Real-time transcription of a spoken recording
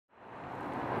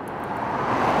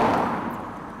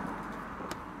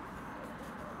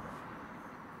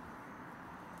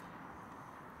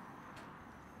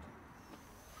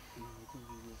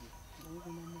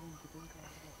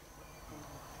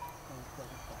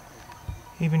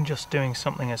Even just doing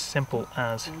something as simple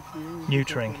as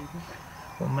neutering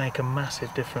will make a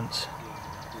massive difference,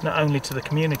 not only to the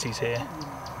communities here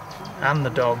and the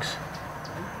dogs,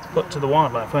 but to the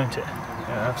wildlife, won't it?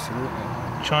 Yeah,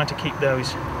 absolutely. Trying to keep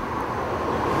those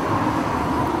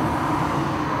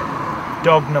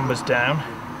dog numbers down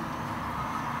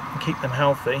and keep them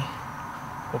healthy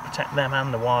will protect them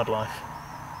and the wildlife,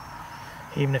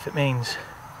 even if it means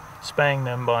spaying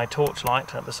them by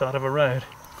torchlight at the side of a road.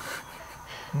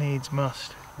 Needs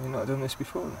must. You've not done this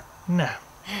before then? No.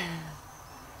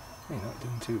 You're not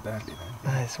doing too badly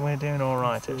then. Yes, we're doing all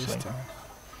right actually. Time.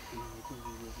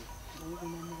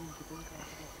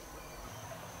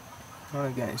 Well,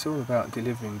 again, it's all about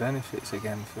delivering benefits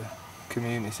again for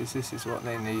communities. This is what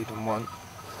they need and want.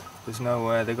 There's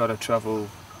nowhere they've got to travel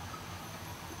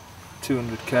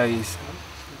 200 k's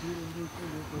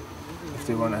if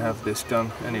they want to have this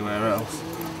done anywhere else.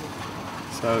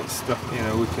 So it's stuff, you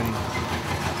know, we can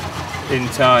in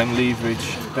time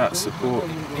leverage that support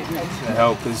to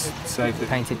help us save the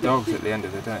painted dogs at the end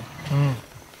of the day.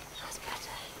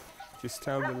 Just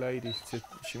tell the lady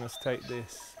she must take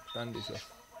this bandage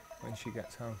off when she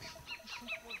gets home.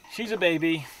 She's a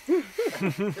baby.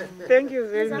 Thank you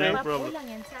very much. No problem.